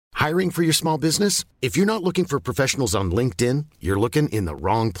Hiring for your small business? If you're not looking for professionals on LinkedIn, you're looking in the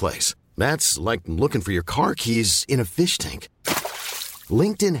wrong place. That's like looking for your car keys in a fish tank.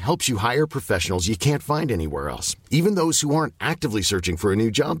 LinkedIn helps you hire professionals you can't find anywhere else, even those who aren't actively searching for a new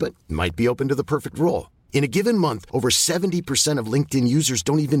job but might be open to the perfect role. In a given month, over 70% of LinkedIn users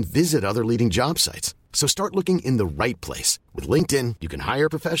don't even visit other leading job sites. So start looking in the right place. With LinkedIn, you can hire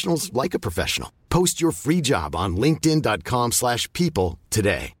professionals like a professional. Post your free job on linkedin.com/people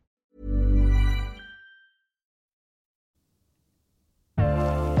today.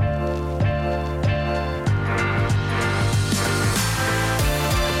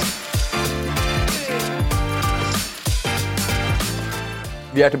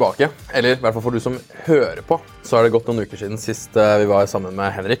 Vi tilbake, eller I hvert fall for du som hører på, så har det gått noen uker siden sist vi var sammen med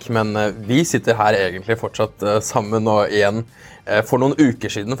Henrik, men vi sitter her egentlig fortsatt sammen og igjen for noen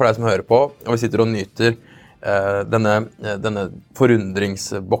uker siden for deg som hører på, og vi sitter og nyter denne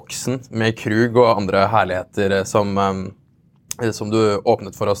forundringsboksen med Krug og andre herligheter som du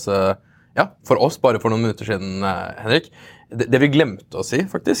åpnet for oss, for oss bare for noen minutter siden, Henrik. Det vi glemte å si,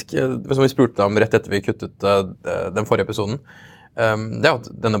 faktisk, som vi spurte om rett etter vi kuttet den forrige episoden, det at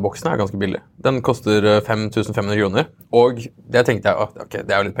denne boksen ganske billig. Den koster 5.500 kroner, og det tenkte jeg, ok,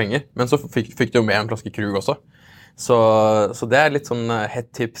 det jo litt penger, men så fikk du jo med en flaske Krug også. Så det litt sånn hett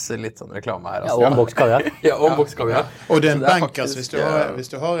tips, litt sånn reklame her. Altså. Ja, og en boks kaviar. Ja, og en boks kaviar. Og det en bankers hvis du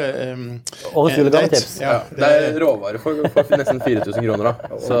har årets julegavetips. Ja, det råvare for nesten 4.000 kroner da.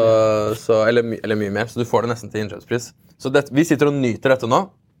 Eller mye mer, så du får det nesten til innkjøpspris. Så vi sitter og nyter dette nå,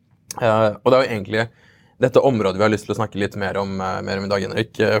 og det jo egentlig dette området vi har lyst til å snakke litt mer om I dag,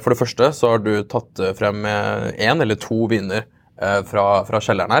 Henrik. For det første så har du tatt frem en eller to viner fra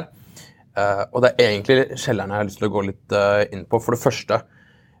kjelleren her. Og det egentlig kjelleren jeg har lyst til å gå litt inn på. For det første,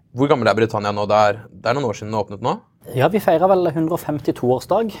 hvor gammel Britannia nå? Det noen år siden det åpnet nå? Ja, vi feirer vel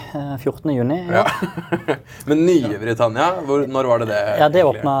 152-årsdag, 14. juni. Ja. Men nye Britannia, når var det? Ja, det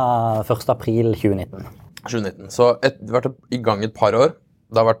åpnet 1. april 2019. 2019. Så det har vært I gang et par år.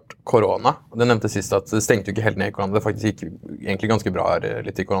 Det har vært korona, og det nevnte sist at det stengte jo ikke helt ned I korona, det faktisk gikk egentlig ganske bra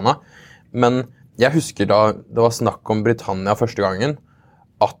litt I korona. Men jeg husker da det var snakk om Britannia første gangen,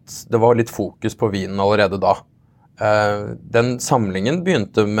 at det var litt fokus på vinen allerede da. Den samlingen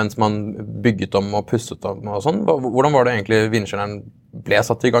begynte mens man bygget om og pusset om og sånn. Hvordan var det egentlig vinkjelleren ble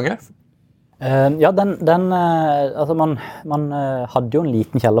satt I gang her? Ja, altså man hadde jo en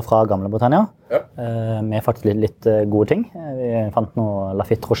liten kjeller fra gamle Britannia, med faktisk litt gode ting. Vi fant noe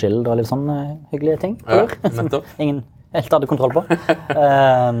Lafite Rothschild og litt sånn hyggelige ting. Som ingen helt hadde kontroll på.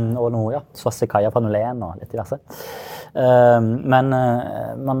 Og noe, Swasikaya fra 01 og litt diverse. Men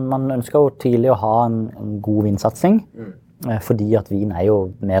man ønsket jo tidlig å ha en god vinsatsing, fordi at vin jo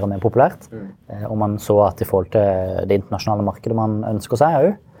mer og mer populært. Og man så at I forhold til det internasjonale markedet man ønsker seg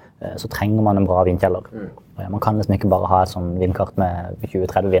også, så trenger man en bra vinkjeller. Man kan liksom ikke bare ha et sånn vinkart med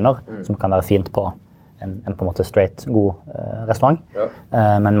 20-30 viner, som kan være fint på en på en måte straight, god restaurant.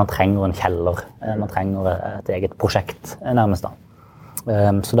 Men man trenger en kjeller. Man trenger et eget prosjekt, nærmest da.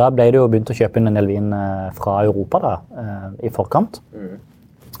 Så da ble det jo begynt å kjøpe inn en del vin fra Europa da, I forkant.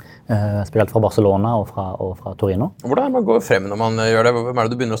 Spesielt fra Barcelona og fra Torino. Hvordan man går frem når man gjør det? Hvem det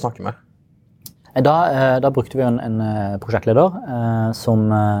du begynner å snakke med? Da brukte vi en prosjektleder som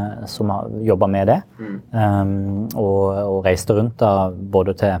har jobbet med det, og reiste rundt da,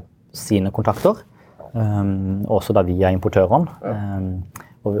 både til sine kontakter, og også da via importørene.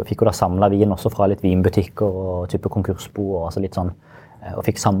 Og vi fikk jo da samlet vin også fra litt vinbutikker og type konkursbo, og altså litt sånn, og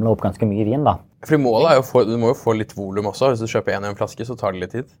fikk samlet opp ganske mye vin da. For målet jo du må jo få litt volum også, hvis du kjøper en flaske så tar det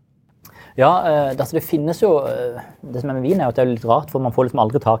litt tid. Ja, altså det finnes jo, det som med vin jo at det litt rart, for man får liksom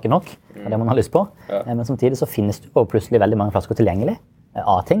aldri tak I nok av det man har lyst på. Men samtidig så finnes det jo plutselig veldig mange flasker tilgjengelig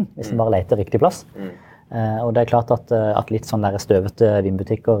av ting, hvis man bare leter riktig plass. Og det klart at litt sånn der støvete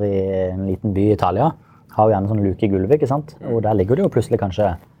vinbutikker I en liten by I Italia har jo gjerne sånn luke I gulvet, ikke sant? Og der ligger det jo plutselig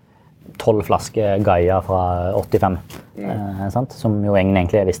kanskje 12 flasker Gaia fra 85, sant? Som jo ingen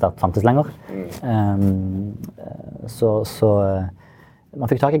egentlig visste at fantes lenger. Så man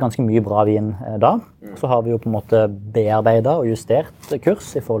fikk tak I ganske mye bra vin da. Så har vi jo på en måte bearbeidet og justert kurs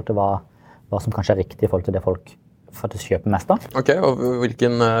I forhold til hva som kanskje riktig I forhold til det folk faktisk kjøper mest av. Ok, og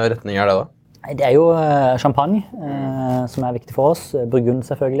hvilken retning det da? Det jo champagne som viktig for oss. Burgund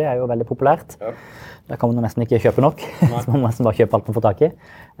selvfølgelig jo veldig populært. Der kan man nesten ikke kjøpe nok, så man må nesten bare kjøpe alt man får tak I.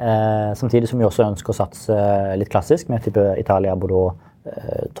 Samtidig som vi også ønsker å satse litt klassisk, med type Italia, Bordeaux,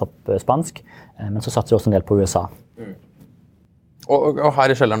 topp spansk. Men så satser vi også en del på USA. Og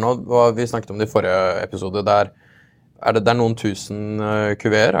her I kjelleren nå, vi snakket om det I forrige episode, det noen tusen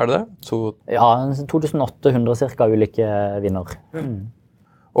kuver, det? Ja, 2800 cirka ulike viner.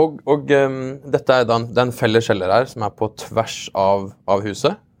 Dette da det en felles kjeller her, som på tvers av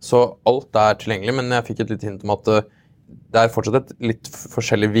huset. Så alt tilgjengelig, men jeg fikk et litt hint om at det fortsatt et litt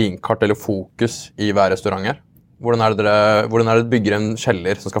forskjellig vinkart eller fokus i hver restaurant her. Hvordan det bygger en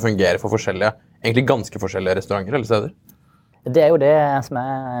kjeller som skal fungere for forskjellige, egentlig ganske forskjellige restauranter eller steder? Det jo det som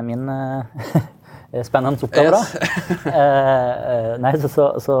min spennende oppgave da. Nei,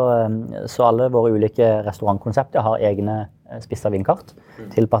 så alle våre ulike restaurantkonsepter har egne spissa vinkart,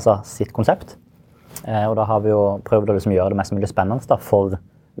 tilpasset sitt konsept. Og da har vi jo prøvd å liksom gjøre det mest mulig spennende da, for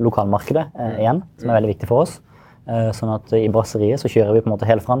lokalmarkedet igjen, som veldig viktig for oss. Sånn at i Brasseriet så kjører vi på en måte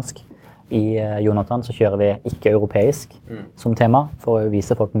helt fransk. I Jonathan så kjører vi ikke europeisk som tema for å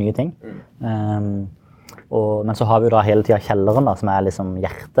vise folk nye ting. Men så har vi jo da hele tiden kjelleren da, som liksom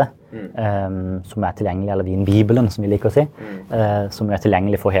hjertet, som tilgjengelig, eller vinbibelen som vi liker å si, som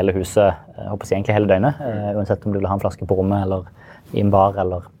tilgjengelig for hele huset, jeg håper å si egentlig hele døgnet, uansett om du vil ha en flaske på rommet, eller i en bar,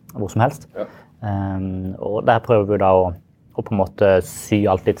 eller hvor som helst. Og der prøver vi da å på en måte sy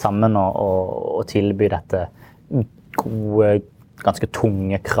alt litt sammen, og tilby dette gode, ganske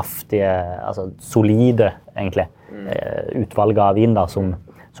tunge, kraftige, altså solide, egentlig, utvalget av vin da, som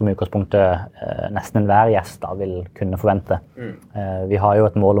i utgangspunktet nesten enhver gjest da vil kunne forvente. Vi har jo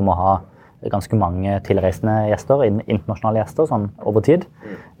et mål om å ha ganske mange tilreisende gjester, internasjonale gjester, sånn over tid.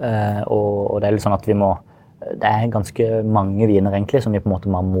 Og det litt sånn at det ganske mange viner egentlig som vi på en måte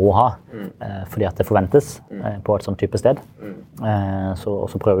må ha, fordi at det forventes på et sånt type sted.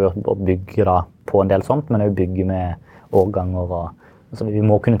 Så prøver vi å bygge da på en del sånt, men også bygge med årganger. Altså vi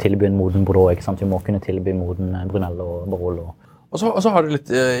må kunne tilby en moden Bordeaux, ikke sant? Vi må kunne tilby moden Brunello og Barolo. Og så har dere litt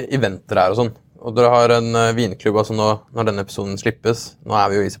eventer her og sånn. Og dere har en vinklubb, altså når denne episoden slippes. Nå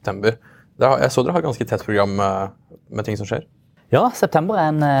vi jo i september. Jeg så dere har ganske tett program med ting som skjer. Ja, september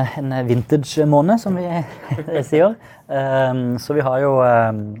en vintage-måned, som vi sier. Så vi har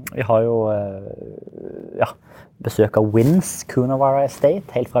jo besøk av Wins Coonawarra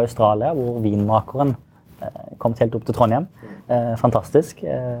Estate, helt fra Australia, hvor vinmakeren kom helt opp til Trondheim. Fantastisk.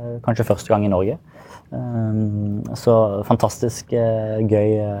 Kanskje første gang i Norge. Så fantastisk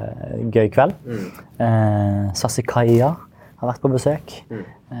gøy kveld. Sassicaia har vært på besøk.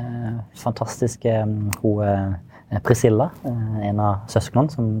 Fantastisk Priscilla, en av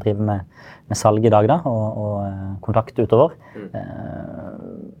søsknene som driver med salg i dag da, og kontakt utover.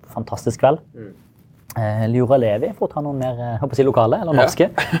 Fantastisk kveld. Liora Levi, for å ta noen mer håper jeg, lokale eller norske,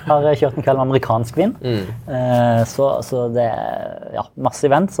 har kjørt en kveld med amerikansk vin. Så det masse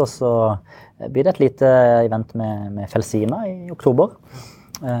events, og så blir det et lite event med Felsina i oktober.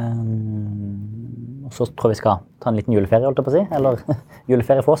 Og så tror jeg vi skal ta en liten juleferie, holdt jeg på å si. Eller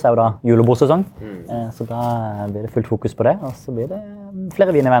juleferie for oss jo da julebordsesong. Så da blir det fullt fokus på det, og så blir det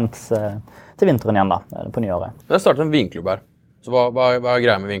flere vinevents til vinteren igjen da, på nyåret. Det startet en vinklubb her. Så hva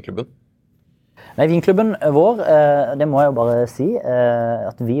greia med vinklubben? Nei, vinklubben vår, det må jeg jo bare si,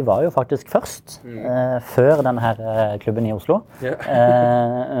 at vi var jo faktisk først, før denne her klubben i Oslo.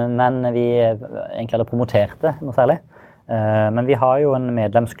 Men vi egentlig hadde promotert det noe særlig. Men vi har jo en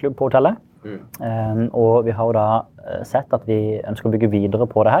medlemsklubb på hotellet, og vi har jo da sett at vi ønsker å bygge videre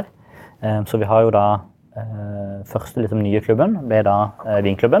på det her. Så vi har jo da første liksom, nye klubben, ble da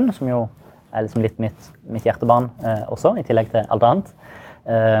vinklubben, som jo liksom litt mitt hjertebarn også, i tillegg til alt annet.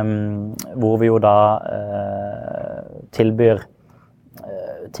 Hvor vi jo da tilbyr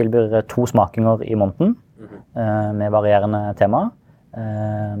 2 smakinger i måneden med varierende tema.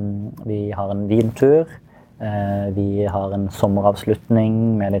 Vi har en vintur, vi har en sommeravslutning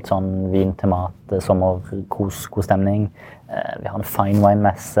med litt sånn vintemat, sommerkos, god stemning. Vi har en fine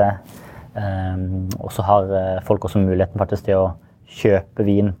wine-messe, og så har folk også muligheten faktisk til å kjøpe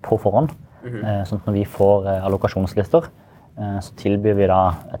vin på forhånd, sånn at når vi får allokasjonslister, så tilbyr vi da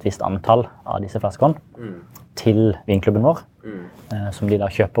et visst antall av disse flaskene til vinklubben vår, som de da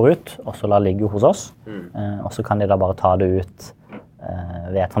kjøper ut, og så lar ligge hos oss. Og så kan de da bare ta det ut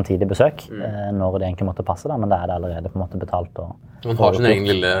ved et fremtidig besøk, når det egentlig måtte passe da, men det det allerede på en måte betalt. Man har sin egen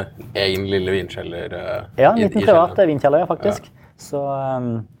lille vinkjeller ja, en liten privat vinkjeller, ja, faktisk.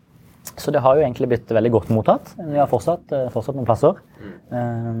 Så det har jo egentlig blitt veldig godt mottatt. Vi har fortsatt noen plasser.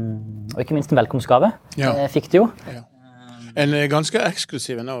 Og ikke minst en velkomstgave. Fikk det jo. Ja. En ganske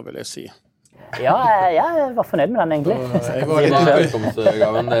eksklusiv nå, vil jeg si. Ja, jeg var fornøyd med den egentlig. Jeg var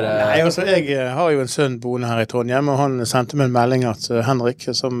jeg har jo en sønn boende her i Trondheim, og han sendte meg en melding at Henrik,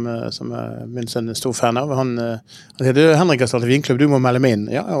 som min sønn stor fan av, han sier, Henrik har startet vinklubb, du må melde meg inn.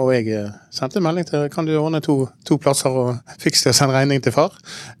 Ja, og jeg sendte en melding til, kan du ordne to plasser og fikse det og sende regning til far?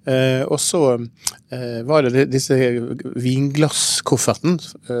 Og så var det disse vinglasskofferten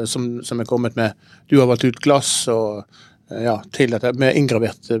som kommet med. Du har valgt ut glass og til dette, med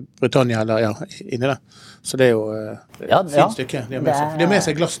ingravert Britannia inni det. Så det jo et fint stykke. De har med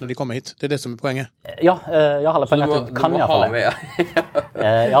seg glass når de kommer hit. Det det som poenget. Ja, halve poenget kan i hvert fall det.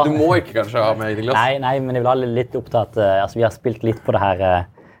 Du må ikke kanskje ha med glass? Nei, men jeg vil ha litt opptatt. Vi har spilt litt på det her,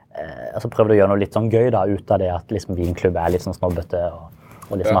 prøvd å gjøre noe litt sånn gøy da, ut av det at liksom, vinklubb litt sånn snobbete,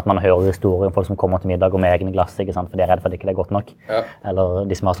 og liksom at man hører historier om folk som kommer til middag og med egne glass, ikke sant, for de redd for at det ikke er godt nok. Eller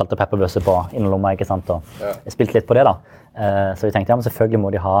de som har salt og pepperbøsse på innerlomma, ikke sant, og jeg spilte litt på det da. Så vi tenkte, men selvfølgelig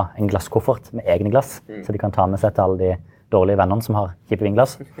må de ha en glasskoffert med egne glass, så de kan ta med seg til alle de dårlige vennene som har kjipe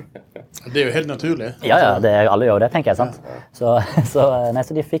vinglass. Det jo helt naturlig. Ja, alle gjør det, tenker jeg, sant. Så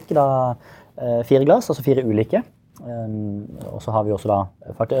de fikk da 4 glass, altså 4 ulike. Og så har vi også da,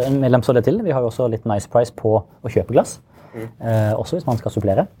 faktisk en medlem så det til, vi har jo også litt nice price på å kjøpe glass. Også hvis man skal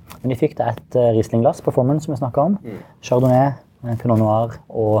supplere. Men de fikk da et Riesling-glass, Performance, som vi snakket om. Chardonnay, Pinot Noir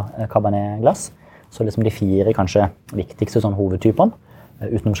og Cabernet-glass. Så liksom de 4 kanskje viktigste sånn hovedtypene,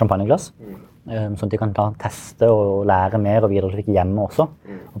 utenom champagneglass. Sånn at de kan teste og lære mer og videreutvikle hjemme også.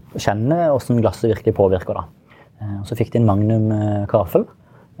 Og kjenne hvordan glasset virkelig påvirker da. Så fikk de en Magnum Karaffel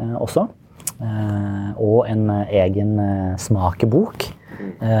også. Og en egen smakebok.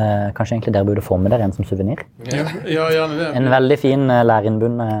 Kanskje egentlig dere burde få med dere en som souvenir. Ja, det. En veldig fin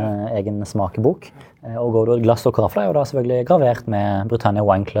lærinnbunden egen smakebok. Og går du et glass og karaffel jo da selvfølgelig gravert med Britannia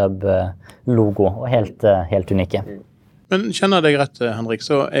Wine Club logo, og helt unike. Men kjenner deg rett, Henrik,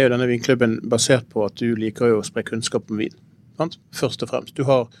 så jo denne vinklubben basert på at du liker jo å spre kunnskap om vin. Sant? Først og fremst. Du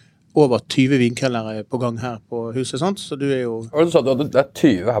har over 20 vinkelnere på gang her på huset, sant? Så du jo... Og du sa at det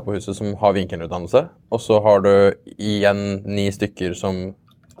 20 her på huset som har vinkelnerutdannelse, og så har du igjen 9 stykker som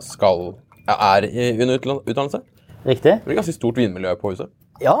under utdannelse. Riktig. Det ganske stort vinmiljø på huset.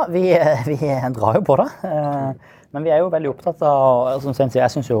 Ja, vi drar jo på det. Men vi jo veldig opptatt av, som jeg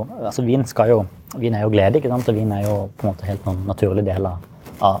synes jo, altså vin jo glede, ikke sant? Og vin jo på en måte helt noen naturlig del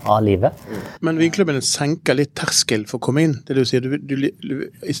av livet. Men vinklubben senker litt terskel for å komme inn. Det du sier,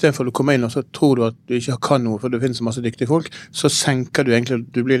 i stedet for å komme inn og så tror du at du ikke kan noe, for det finnes masse dyktige folk, så senker du egentlig,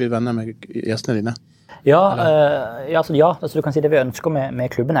 du blir litt venner med gjestene dine. Altså du kan si det vi ønsker med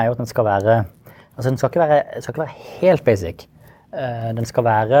klubben jo at den skal være, altså den skal ikke være helt basic. Den skal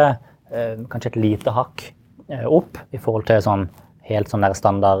være kanskje et lite hakk opp i forhold til helt sånn der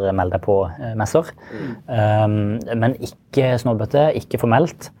standard meld deg på messer. Men ikke snobbete, ikke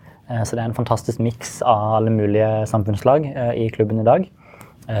formelt. Så det en fantastisk mix av alle mulige samfunnslag i klubben i dag.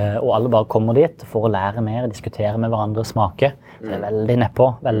 Og alle bare kommer dit for å lære mer, diskutere med hverandre, smake. Det veldig nedpå,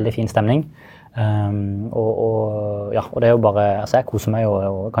 veldig fin stemning. Og det jo bare, altså jeg koser meg jo,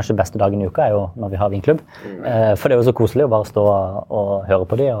 og kanskje beste dagen i uka jo når vi har vinklubb. For det jo så koselig å bare stå og høre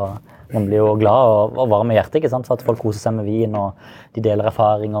på de, og man blir jo glad og varm i hjertet, ikke sant? For at folk koser seg med vin, og de deler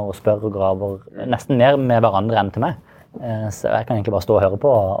erfaringer og spør og graver nesten mer med hverandre enn til meg. Så jeg kan egentlig bare stå og høre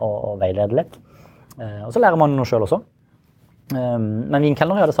på og veilede litt. Og så lærer man noe selv også. Men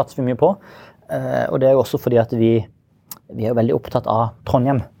vinkelnere det satser vi mye på, og det jo også fordi at vi jo veldig opptatt av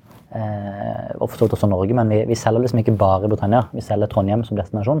Trondheim. Og forstått også Norge, men vi selger liksom ikke bare Britannia, vi selger Trondheim som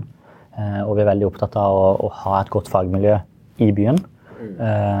destinasjon, og vi veldig opptatt av å ha et godt fagmiljø i byen,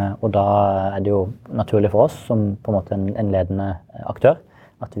 og da det jo naturlig for oss som på en måte en ledende aktør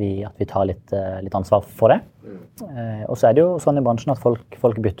at vi tar litt ansvar for det. Og så det jo sånn i bransjen at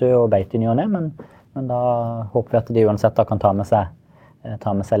folk bytter jo beite i ny og ned, men da håper vi at de uansett da kan ta med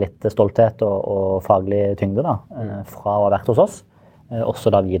seg litt stolthet og faglig tyngde da, fra å ha vært hos oss.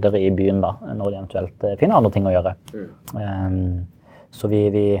 Også da videre i byen da, når de eventuelt finner andre ting å gjøre. Så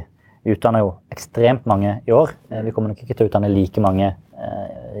vi utdanner jo ekstremt mange i år. Vi kommer nok ikke til å utdanne like mange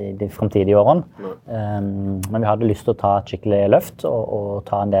i de fremtidige årene. Men vi hadde lyst til å ta et skikkelig løft og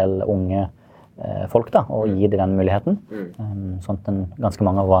ta en del unge folk da, og gi dem den muligheten. Sånn at ganske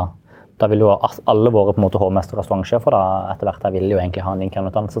mange da vil jo alle våre på en måte hovmester og restaurantsjefer da, etter hvert der vil jo egentlig ha en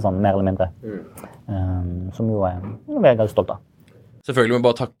vinkelutdannelse, sånn mer eller mindre. Som jo noe jeg er stolt av. Selvfølgelig må jeg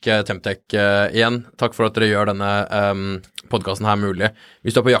bare takke Temptec igjen. Takk for at dere gjør denne podcasten her mulig.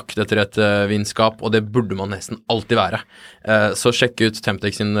 Hvis du på jakt etter et vinskap, og det burde man nesten alltid være, så sjekk ut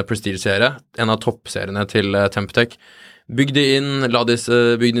Temptec sin Prestige-serie, en av toppseriene til Temptec. Bygg de inn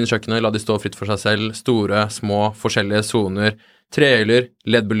kjøkkenet, la de stå fritt for seg selv. Store, små, forskjellige zoner, trehyller,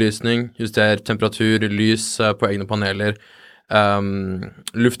 LED-belysning, juster temperatur, lys på egne paneler,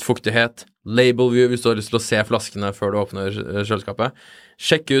 luftfuktighet, label view hvis du har lyst til å se flaskene før du åpner kjøleskapet.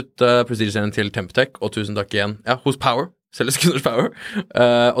 Sjekk ut Prestige-serien til Temptec, og tusen takk igjen hos Power, selges Gunners Power,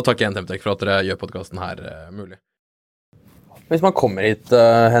 og takk igjen Temptec for at dere gjør podcasten her mulig. Hvis man kommer hit,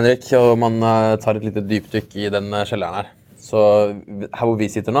 Henrik, og man tar et lite dypdykk i den kjelleren her, så her hvor vi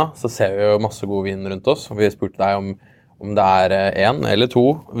sitter nå, så ser vi jo masse god vin rundt oss, og vi spurte deg om det en eller to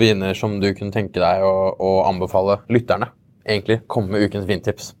viner som du kunne tenke deg å anbefale lytterne, egentlig komme med ukens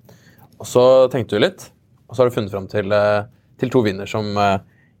vintips. Og så tenkte du litt, og så har du funnet frem til to viner som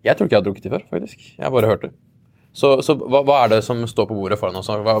jeg tror ikke jeg har drukket i før, faktisk. Jeg bare hørte. Så hva det som står på bordet foran oss?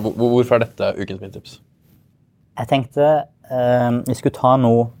 Hvorfor dette ukens vintips? Jeg tenkte vi skulle ta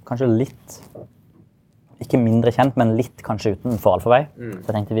noe kanskje litt, ikke mindre kjent, men litt kanskje utenfor allfarvei. Så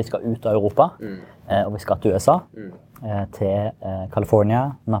jeg tenkte vi skal ut av Europa, og vi skal til USA, til California,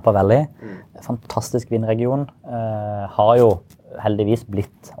 Napa Valley. Fantastisk vinregion. Har jo heldigvis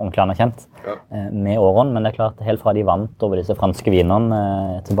blitt ordentlig anerkjent med årene, men det klart helt fra de vant over disse franske vinene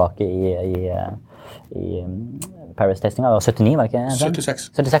tilbake i Paris-tastinga. 79, var det ikke? 76.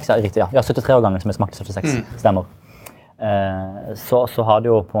 76, ja, riktig, ja. Ja, 73 år gammel som vi smakte 76, stemmer. Så har det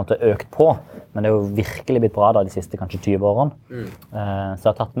jo på en måte økt på, men det er jo virkelig blitt bra da de siste kanskje 20 årene. Så jeg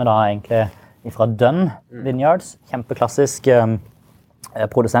har tatt med da egentlig fra Dunn Vineyards, kjempeklassisk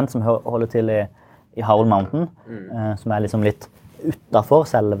produsent som holder til i Howell Mountain, som liksom litt utenfor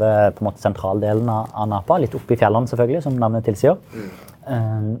selve på en måte sentraldelen av Napa, litt oppe i fjellene selvfølgelig, som navnet tilsier.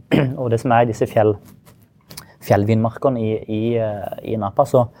 Og det som disse fjellvinmarkene i Napa,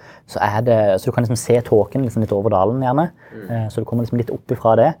 så du kan liksom se tåken liksom litt over dalen gjerne, så du kommer liksom litt opp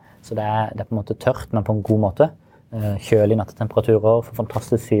ifra det, så det er på en måte tørt, men på en god måte. Kjølig nattetemperaturer, for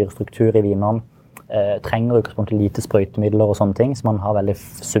fantastisk syrestruktur i vinene, trenger utgangspunktet lite sprøytemidler og sånne ting, så man har veldig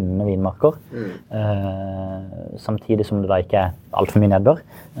sunne vinmarker, samtidig som det da ikke alt for mye nedbør,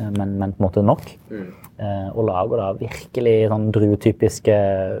 men på en måte nok. Og lager da virkelig sånn druetypiske,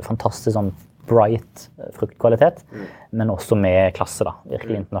 fantastisk sånn bright fruktkvalitet, men også med klasse da,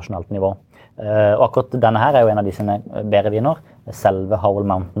 virkelig internasjonalt nivå. Og akkurat denne her jo en av de sine bedre viner, selve Howell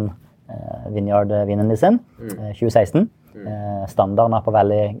Mountain Vineyard-vinen de sin, 2016. Standard Napa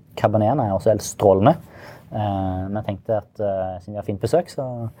Valley Cabernet også helt strålende. Men jeg tenkte at siden vi har fint besøk,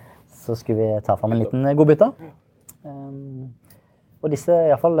 så skulle vi ta frem en liten godbit da. Og disse, i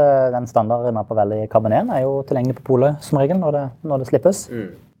hvert fall den standard Napa Valley Cabernet jo tilgjengelig på polet som regel når det slippes.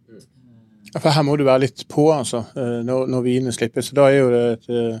 For her må du være litt på, altså, når vinene slippes. Da jo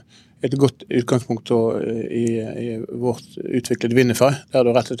det et godt utgangspunkt i vårt utviklede Vinify, der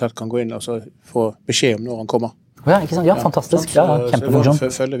du rett og slett kan gå inn og så få beskjed om når han kommer. Ja, ikke sant? Ja, fantastisk. Ja, kjempefunksjon. Så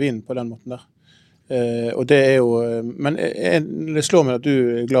følge vinen på den måten der. Og det jo, men det slår meg at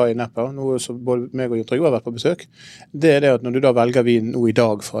du glad i Napa, noe som både meg og Jon Trygve har vært på besøk. Det det at når du da velger vin nå i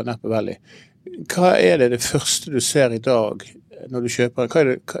dag fra Napa Valley, hva det første du ser i dag når du kjøper?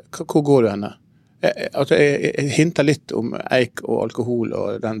 Hvor går du henne? Altså, jeg hinter litt om eik og alkohol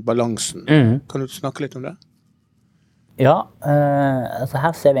og den balansen. Kan du snakke litt om det? Ja, altså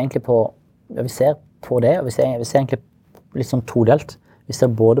her ser vi egentlig på, vi ser på det, og vi ser egentlig litt sånn todelt. Vi ser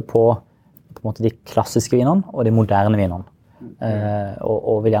både på en måte de klassiske vinene og de moderne vinene.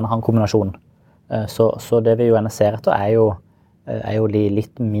 Og vil gjerne ha en kombinasjon. Så det vi jo gjerne ser etter er jo de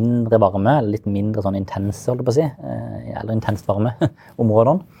litt mindre varme, eller litt mindre sånn intense, holdt jeg på å si, eller intenst varme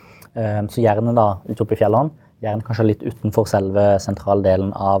områdene. Så gjerne da ut oppe i fjellene, gjerne kanskje litt utenfor selve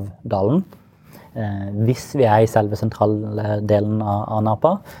sentraldelen av dalen. Hvis vi i selve sentraldelen av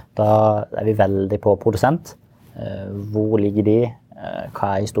Napa, da vi veldig på produsent. Hvor ligger de? Hva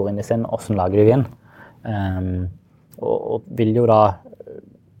historien sin? Hvordan lager de vin? Og vil jo da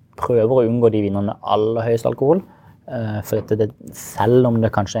prøve å unngå de vinene med aller høyest alkohol. For selv om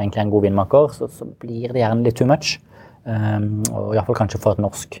det kanskje egentlig en god vinmaker, så blir det gjerne litt too much. Og i hvert fall kanskje for et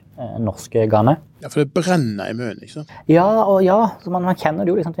norsk gane. Ja, for det brenner i munnen, ikke sant? Ja, så man kjenner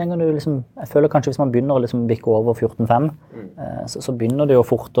det jo liksom, jeg føler kanskje hvis man begynner å liksom bikke over 14,5, så begynner det jo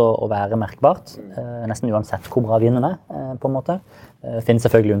fort å være merkbart, nesten uansett hvor bra vinen på en måte. Det finnes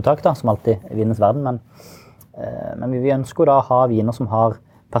selvfølgelig unntak da, som alltid i vinens verden, men vi ønsker da å ha viner som har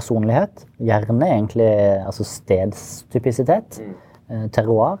personlighet, gjerne egentlig altså stedstypisitet,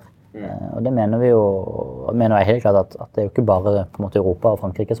 terroir. Og det mener jeg helt klart at det jo ikke bare på en måte Europa og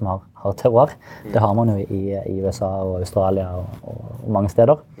Frankrike som har terroir. Det har man jo i USA og Australia og mange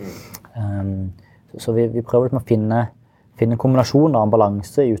steder. Så vi prøver liksom å finne en kombinasjon av en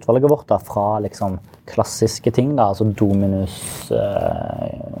balanse i utvalget vårt da, fra liksom klassiske ting, da, altså Dominus,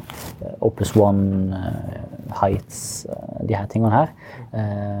 Opus One, Heights, de her tingene her,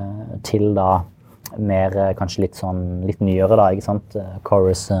 til da mer kanskje litt nyere da, ikke sant?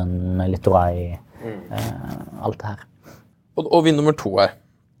 Coruscant, Littorai, alt det her. Og vin nummer 2 her.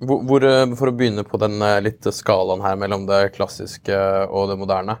 For å begynne på den litt skalaen her mellom det klassiske og det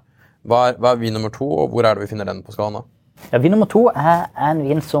moderne. Hva vin nummer 2, og hvor det vi finner den på skalaen da? Ja, vin nummer 2 er en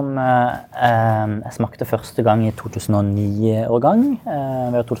vin som jeg smakte første gang i 2009-årgang.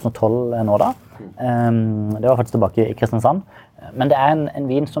 Vi har 2012 nå da. Det var faktisk tilbake i Kristiansand. Men det er en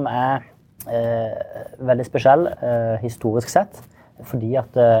vin som er veldig spesiell historisk sett, fordi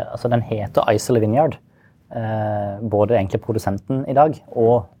at altså, den heter Islay Vineyard. Både egentlig produsenten i dag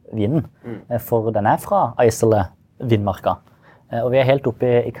og vinen, for den er fra Islay Vinmarka. Og vi er helt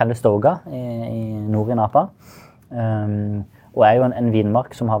oppe i Calistoga i nord i Napa. Og er jo en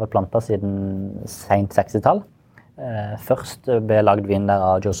vinmark som har vært plantet siden sent 60-tall. Først ble laget vin der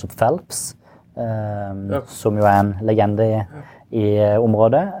av Joseph Phelps, som jo er en legende i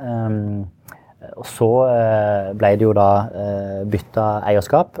området. Og så ble det jo da byttet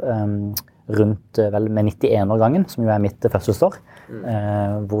eierskap rundt vel med 91-årgangen, som jo er mitt fødselsår,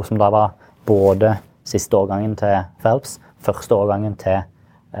 hvor som da var både siste årgangen til Phelps, første årgangen til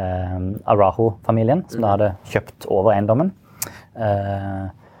Arajo-familien, som da hadde kjøpt over eiendommen.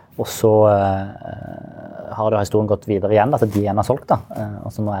 Og så har da historien gått videre igjen, at de igjen har solgt da.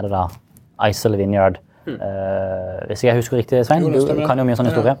 Og så nå er det da Islay Vineyard. Hvis jeg husker riktig, Svein, du kan jo mye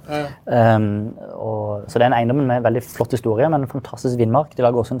sånn historie. Så det er en eiendom med veldig flott historie, men en fantastisk vinmark. De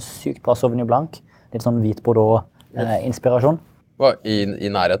lager også en sykt bra Sauvignon Blanc, litt sånn hvit Bordeaux-inspirasjon. Hva, i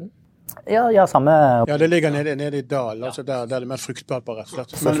nærheten? Ja, samme. Ja, det ligger nede i dal, altså der det er mer fruktbart på rett og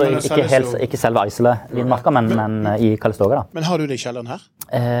slett. Så ikke selve Islay-vinmarka, men i Calistoga da. Men har du det i kjelleren her?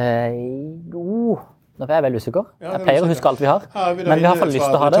 Jo, nå er jeg veldig usikker. Jeg pleier å huske alt vi har, men vi har i hvert fall lyst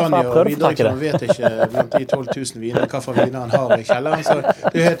til å ha det, for jeg har prøvd å få tak i det. Han vet ikke blant de 12 000 viner hva for viner han har i kjelleren, så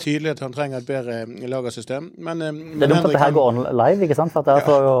det er helt tydelig at han trenger et bedre lagersystem. Det er dumt at det her går live, ikke sant? For at der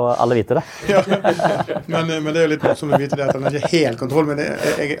får jo alle vite det. Ja, men det er jo litt morsomt å vite det, at han har ikke helt kontroll, men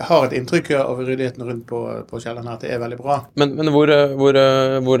jeg har et inntrykk av ryddigheten rundt på kjelleren her, at det er veldig bra. Men hvor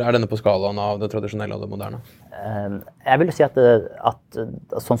er denne på skalaen av det tradisjonelle og det moderne? Jeg vil jo si at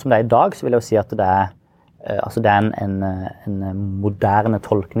sånn som det er i dag, så vil jeg jo si at det er altså det er en moderne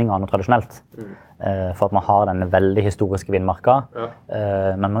tolkning av noe tradisjonelt. For at man har denne veldig historiske vinmarka,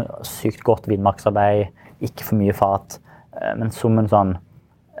 men man har sykt godt vinmarksarbeid, ikke for mye fat, men som en sånn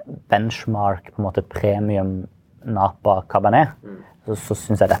benchmark, på en måte premium Napa Cabernet, så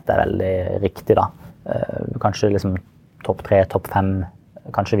synes jeg dette er veldig riktig da. Kanskje liksom topp 3, topp 5,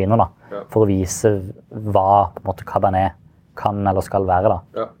 kanskje viner da, for å vise hva på en måte Cabernet kan eller skal være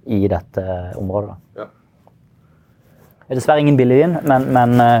da, i dette området da. Det er dessverre ingen billig vin,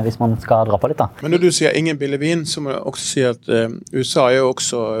 men hvis man skal dra på litt da. Men når du sier ingen billig vin, så må jeg også si at USA er jo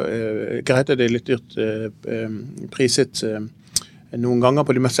også, greit er det litt dyrt priset noen ganger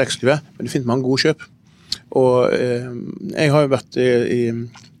på de mest eksklusive, men det finnes mange gode kjøp. Og jeg har jo vært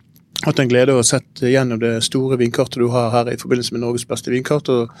hatt en glede å sett gjennom det store vinkartet du har her i forbindelse med Norges beste vinkart,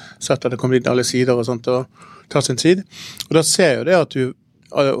 og sett at det kommer inn alle sider og sånt, og tar sin tid. Og da ser jeg jo det at du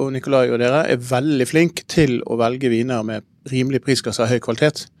og Nikolai og dere er veldig flink til å velge viner med rimelig prisklasse av høy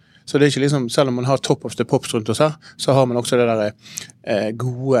kvalitet. Så det er ikke liksom, selv om man har top of the pops rundt oss her, så har man også det der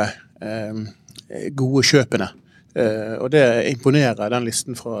gode kjøpene. Og det imponerer den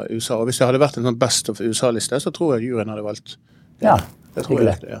listen fra USA. Og hvis det hadde vært en sånn best of USA-liste, så tror jeg juryen hadde valgt det. Ja, det tror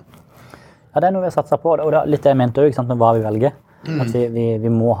jeg det, Ja, det er noe vi har satset på, og det er litt det jeg mente også, ikke sant, med hva vi velger. At vi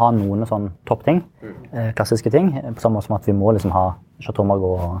må ha noen sånn toppting, klassiske ting, på samme måte som at vi må liksom ha Chateau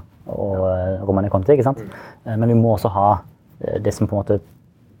Margaux og Romanée Conti, ikke sant? Men vi må også ha det som på en måte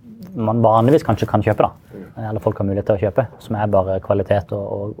man vanligvis kanskje kan kjøpe da, eller folk har mulighet til å kjøpe, som er bare kvalitet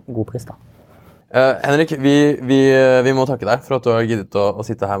og god pris da. Henrik, vi må takke deg for at du har giddet å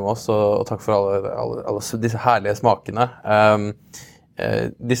sitte her med oss, og takk for alle disse herlige smakene.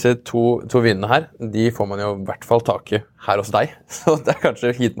 Disse to vinene her, de får man jo i hvert fall tak i her hos deg. Så det er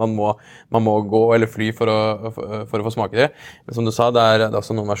kanskje hit man må gå eller fly for å få smake det. Men som du sa, det er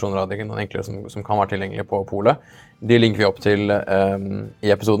også noen versjoner av det, noen enklere som kan være tilgjengelige på polet. De linker vi opp til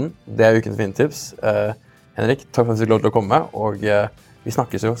i episoden. Det er ukens vintips. Henrik, takk for at du fikk lov til å komme, og vi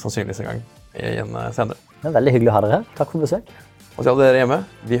snakkes jo sannsynligvis en gang igjen senere. Det er veldig hyggelig å ha dere her. Takk for besøk. Og til alle dere hjemme,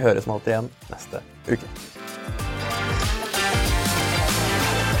 vi høres som alltid igjen neste uke.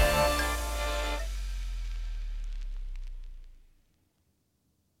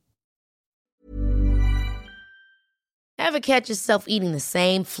 Ever catch yourself eating the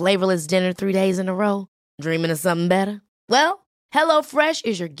same flavorless dinner 3 days in a row? Dreaming of something better? Well, HelloFresh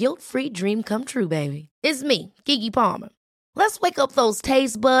is your guilt-free dream come true, baby. It's me, Keke Palmer. Let's wake up those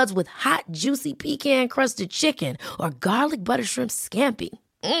taste buds with hot, juicy pecan-crusted chicken or garlic butter shrimp scampi.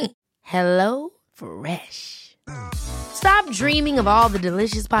 Hello Fresh. Stop dreaming of all the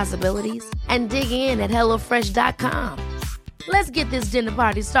delicious possibilities and dig in at HelloFresh.com. Let's get this dinner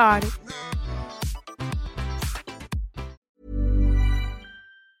party started.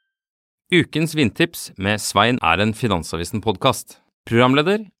 Ukens vindtips med Svein en Finansavisen-podcast.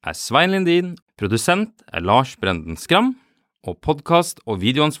 Programleder Svein Lindin, produsent Lars Brenden Skram, og podcast- og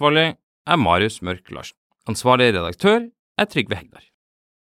videoansvarlig Marius Mørk Larsen. Ansvarlig redaktør Trygve Hegdar.